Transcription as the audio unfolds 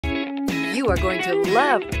You are going to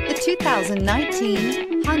love the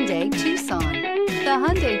 2019 Hyundai Tucson. The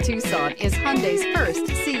Hyundai Tucson is Hyundai's first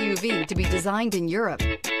CUV to be designed in Europe.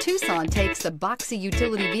 Tucson takes the boxy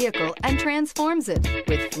utility vehicle and transforms it.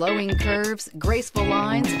 With flowing curves, graceful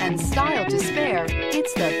lines, and style to spare,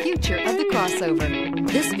 it's the future of the crossover.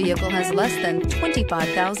 This vehicle has less than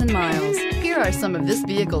 25,000 miles. Here are some of this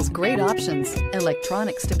vehicle's great options: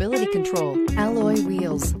 electronic stability control, alloy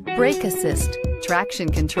wheels, brake assist, traction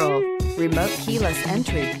control, remote keyless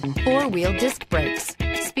entry, four-wheel disc brakes,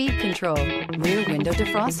 speed control, rear window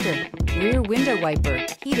defroster, rear window wiper,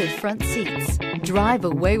 heated front seats. Drive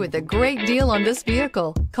away with a great deal on this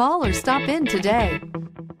vehicle. Call or stop in today.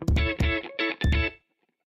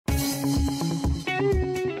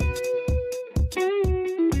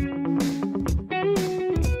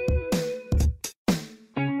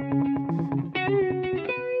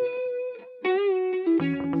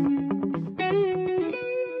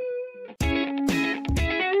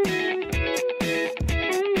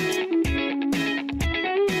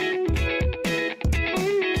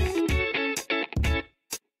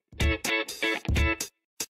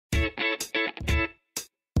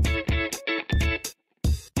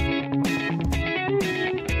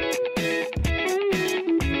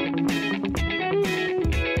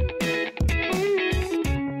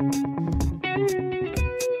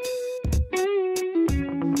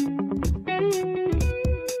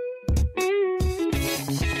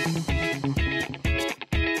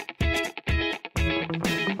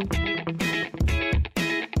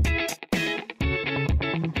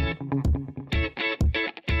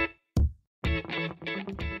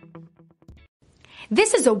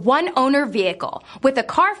 This is a one-owner vehicle with a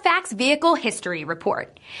Carfax Vehicle History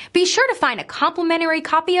Report. Be sure to find a complimentary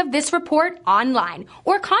copy of this report online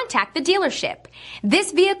or contact the dealership.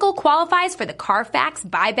 This vehicle qualifies for the Carfax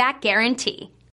Buyback Guarantee.